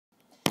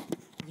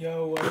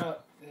Yo, what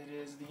up? It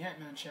is the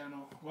Ant-Man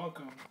channel.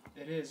 Welcome.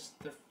 It is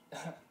the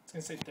it's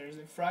gonna say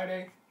Thursday,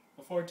 Friday,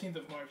 the 14th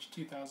of March,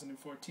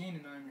 2014,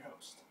 and I'm your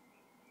host,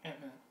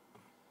 Ant-Man.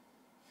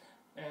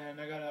 And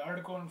I got an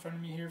article in front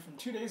of me here from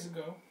 2 days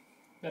ago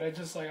that I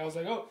was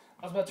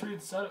about to read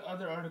this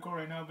other article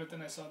right now, but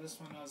then I saw this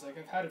one. I was like,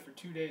 I've had it for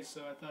 2 days,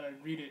 so I thought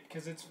I'd read it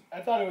because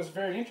I thought it was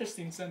very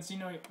interesting since you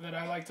know that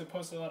I like to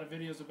post a lot of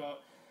videos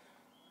about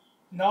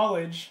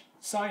knowledge,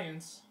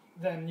 science.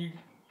 Then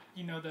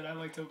you know that I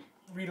like to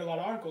read a lot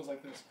of articles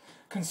like this.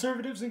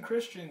 Conservatives and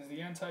Christians, the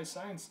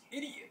anti-science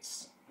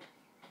idiots.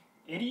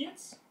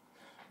 Idiots?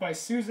 By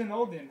Susan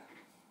Olden.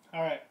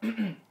 Alright.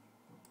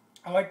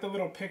 I like the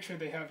little picture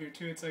they have here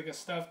too. It's like a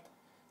stuffed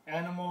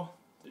animal,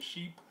 the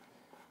sheep,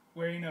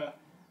 wearing a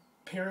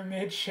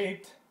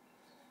pyramid-shaped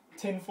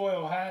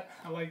tinfoil hat.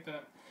 I like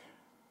that.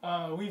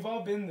 We've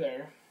all been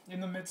there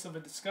in the midst of a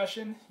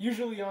discussion,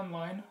 usually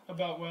online,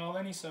 about, well,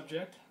 any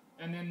subject,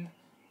 and then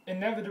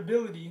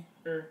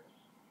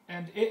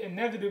it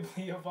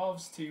inevitably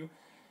evolves to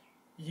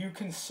you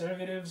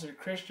conservatives or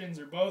Christians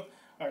or both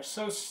are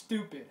so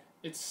stupid.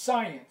 It's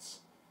science.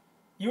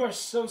 You are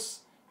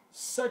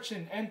such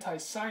an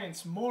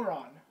anti-science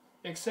moron,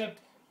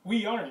 except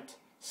we aren't,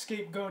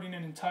 scapegoating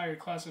an entire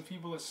class of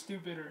people as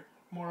stupid or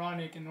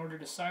moronic in order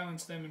to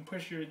silence them and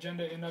push your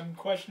agenda is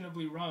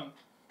unquestionably wrong.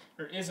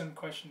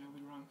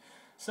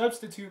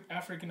 Substitute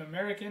African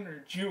American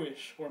or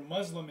Jewish or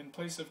Muslim in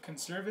place of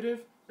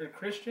conservative or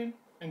Christian,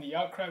 and the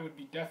outcry would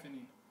be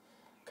deafening.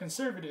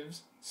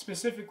 Conservatives,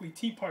 specifically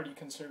Tea Party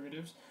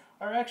conservatives,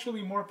 are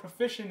actually more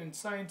proficient in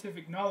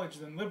scientific knowledge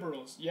than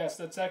liberals. Yes,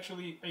 that's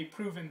actually a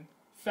proven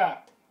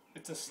fact.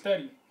 It's a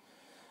study.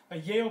 A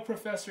Yale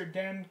professor,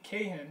 Dan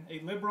Kahan,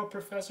 a liberal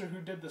professor who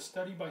did the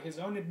study by his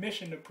own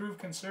admission to prove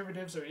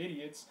conservatives are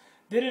idiots,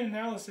 did an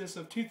analysis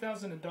of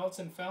 2,000 adults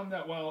and found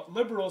that while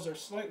liberals are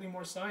slightly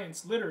more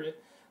science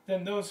literate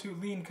than those who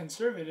lean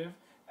conservative,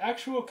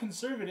 actual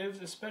conservatives,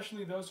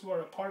 especially those who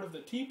are a part of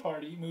the Tea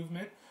Party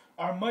movement,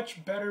 are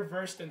much better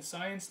versed in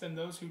science than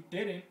those who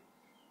didn't.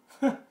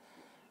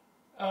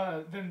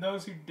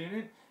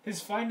 His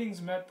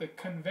findings met the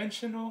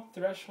conventional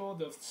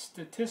threshold of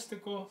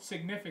statistical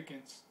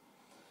significance.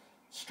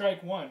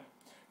 Strike one.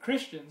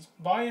 Christians,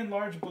 by and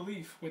large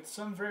belief, with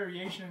some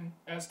variation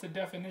as to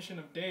definition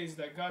of days,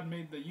 that God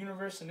made the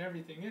universe and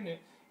everything in it,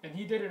 and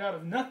he did it out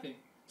of nothing.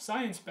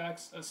 Science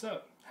backs us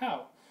up.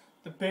 How?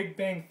 The Big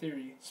Bang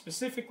Theory.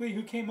 Specifically,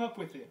 who came up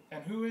with it,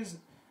 and who is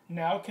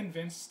now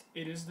convinced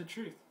it is the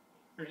truth.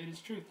 Or it is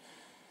truth.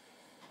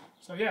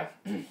 So yeah,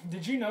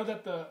 did you know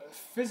that the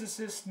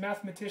physicist,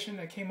 mathematician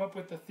that came up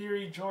with the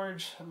theory,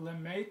 Georges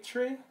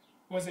Lemaitre,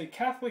 was a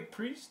Catholic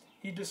priest?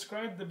 He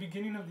described the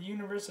beginning of the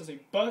universe as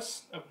a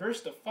burst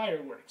of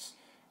fireworks,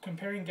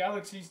 comparing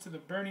galaxies to the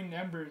burning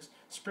embers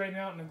spreading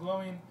out in a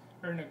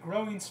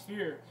growing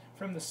sphere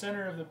from the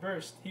center of the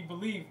burst. He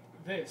believed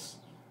this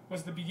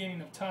was the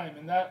beginning of time,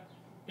 and that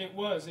it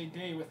was a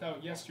day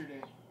without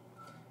yesterday.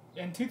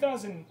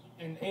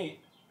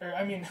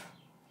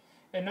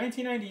 In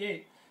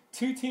 1998,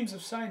 two teams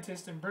of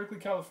scientists in Berkeley,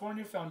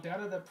 California found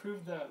data that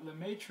proved that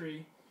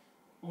Lemaitre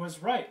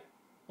was right.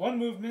 One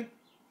moment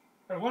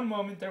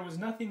there was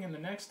nothing, and the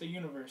next a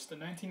universe. The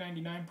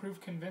 1999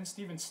 proof convinced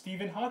even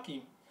Stephen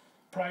Hawking.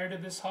 Prior to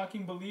this,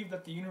 Hawking believed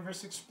that the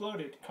universe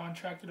exploded,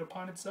 contracted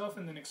upon itself,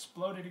 and then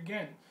exploded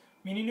again,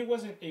 meaning it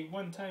wasn't a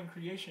one-time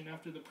creation.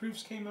 After the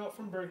proofs came out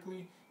from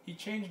Berkeley, he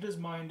changed his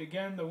mind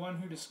again. The one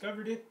who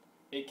discovered it,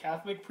 a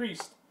Catholic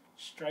priest.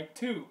 Strike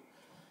two.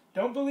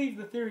 Don't believe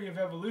the theory of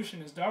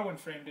evolution as Darwin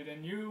framed it,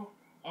 and you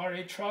are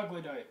a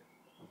troglodyte.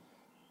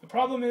 The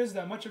problem is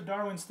that much of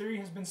Darwin's theory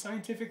has been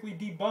scientifically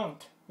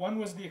debunked. One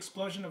was the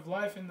explosion of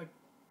life in the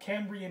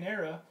Cambrian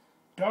era.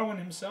 Darwin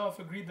himself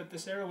agreed that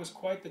this era was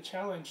quite the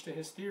challenge to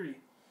his theory.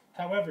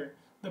 However,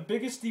 the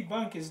biggest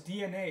debunk is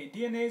DNA.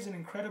 DNA is an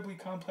incredibly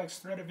complex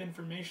thread of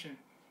information.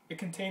 It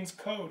contains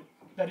code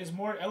that is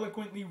more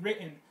eloquently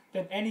written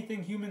than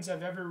anything humans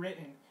have ever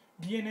written.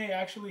 DNA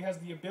actually has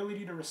the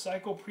ability to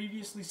recycle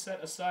previously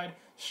set aside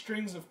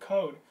strings of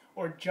code,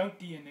 or junk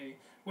DNA,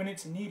 when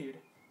it's needed.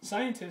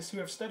 Scientists who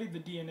have studied the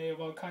DNA of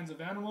all kinds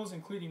of animals,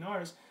 including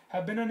ours,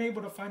 have been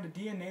unable to find a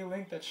DNA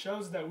link that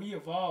shows that we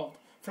evolved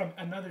from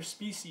another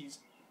species.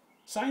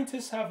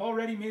 Scientists have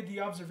already made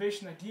the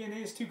observation that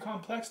DNA is too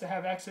complex to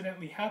have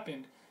accidentally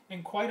happened,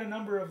 and quite a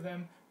number of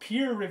them,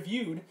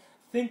 peer-reviewed,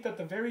 think that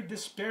the very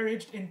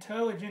disparaged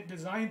intelligent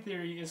design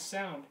theory is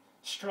sound.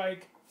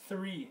 Strike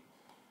three.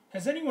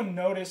 Has anyone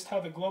noticed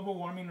how the global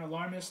warming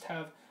alarmists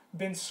have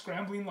been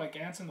scrambling like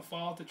ants in the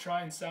fall to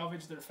try and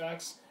salvage their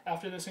facts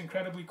after this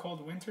incredibly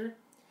cold winter?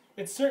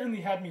 It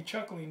certainly had me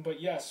chuckling, but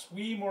yes,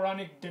 we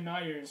moronic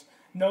deniers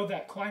know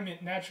that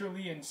climate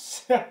naturally and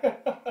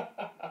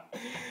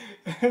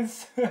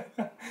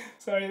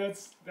sorry,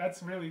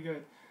 that's really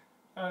good.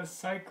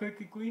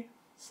 Cyclically?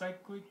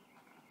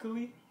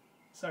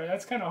 Sorry,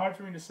 that's kind of hard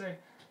for me to say.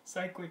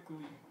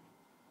 Cyclically.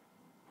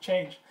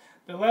 Change.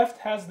 The left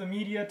has the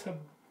media to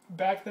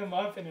back them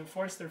up and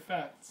enforce their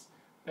facts.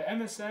 The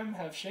MSM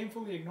have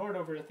shamefully ignored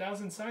over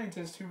 1,000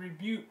 scientists who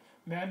refute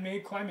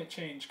man-made climate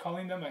change,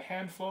 calling them a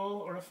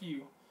handful or a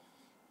few.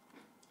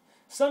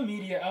 Some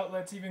media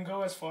outlets even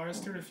go as far as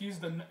to refuse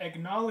to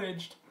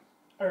acknowledge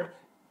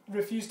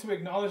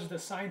the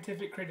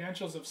scientific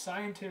credentials of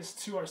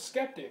scientists who are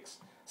skeptics.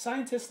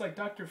 Scientists like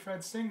Dr.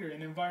 Fred Singer,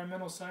 an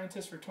environmental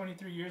scientist for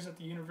 23 years at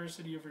the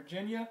University of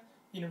Virginia,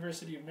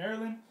 University of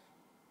Maryland,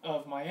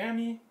 of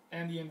Miami,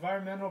 and the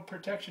Environmental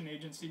Protection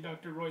Agency,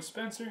 Dr. Roy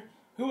Spencer,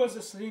 who was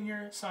a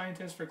senior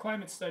scientist for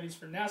climate studies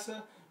for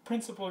NASA,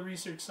 principal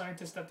research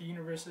scientist at the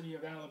University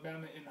of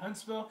Alabama in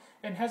Huntsville,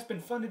 and has been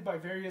funded by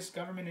various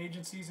government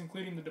agencies,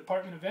 including the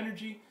Department of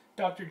Energy,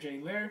 Dr. Jay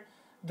Lehr,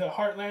 the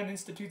Heartland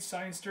Institute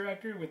Science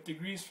Director with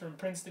degrees from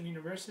Princeton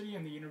University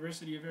and the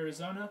University of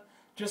Arizona,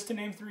 just to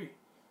name 3.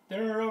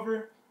 There are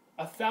over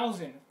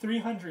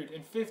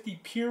 1,350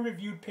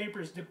 peer-reviewed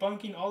papers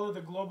debunking all of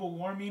the global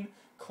warming,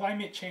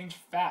 climate change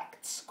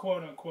facts,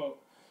 quote-unquote.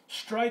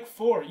 Strike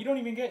 4. You don't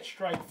even get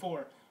strike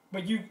 4,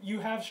 but you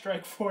have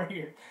strike 4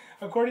 here.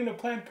 According to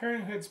Planned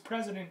Parenthood's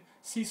president,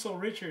 Cecil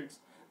Richards,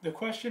 the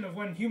question of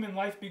when human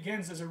life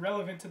begins is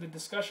irrelevant to the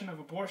discussion of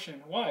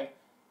abortion. Why?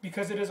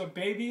 Because it is a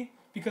baby?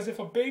 Because if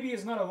a baby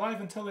is not alive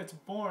until it's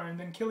born,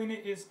 then killing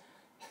it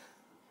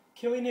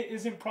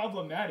isn't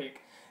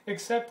problematic,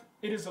 except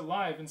it is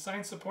alive, and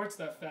science supports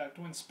that fact.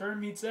 When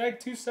sperm meets egg,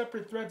 2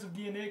 separate threads of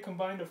DNA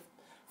combine to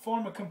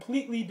form a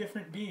completely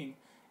different being.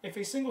 If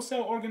a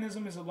single-cell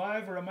organism is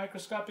alive, or a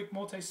microscopic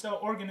multi-cell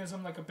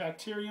organism like a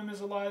bacterium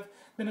is alive,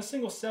 then a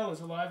single cell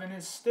is alive and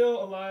is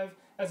still alive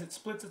as it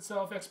splits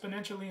itself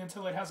exponentially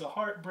until it has a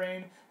heart,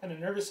 brain, and a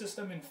nervous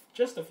system in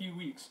just a few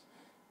weeks.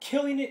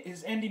 Killing it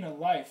is ending a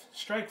life.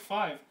 Strike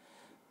 5.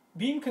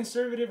 Being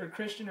conservative or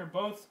Christian or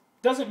both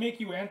doesn't make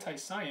you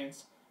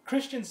anti-science.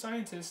 Christian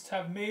scientists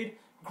have made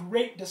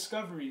great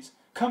discoveries,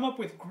 come up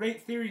with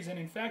great theories, and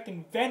in fact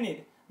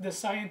invented the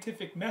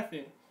scientific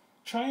method.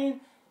 Try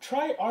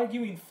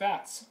arguing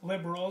facts,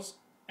 liberals,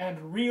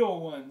 and real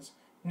ones.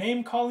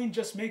 Name-calling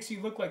just makes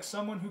you look like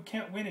someone who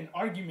can't win an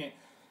argument.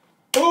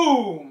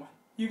 Boom!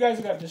 You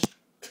guys got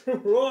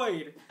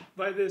destroyed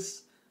by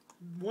this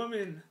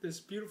woman, this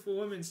beautiful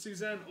woman,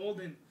 Suzanne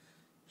Olden.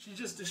 She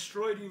just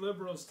destroyed you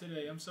liberals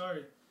today. I'm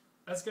sorry.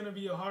 That's going to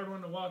be a hard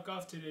one to walk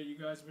off today, you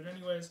guys. But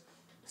anyways,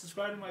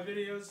 subscribe to my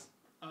videos.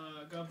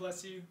 God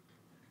bless you.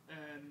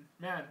 And,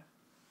 man,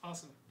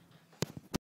 awesome.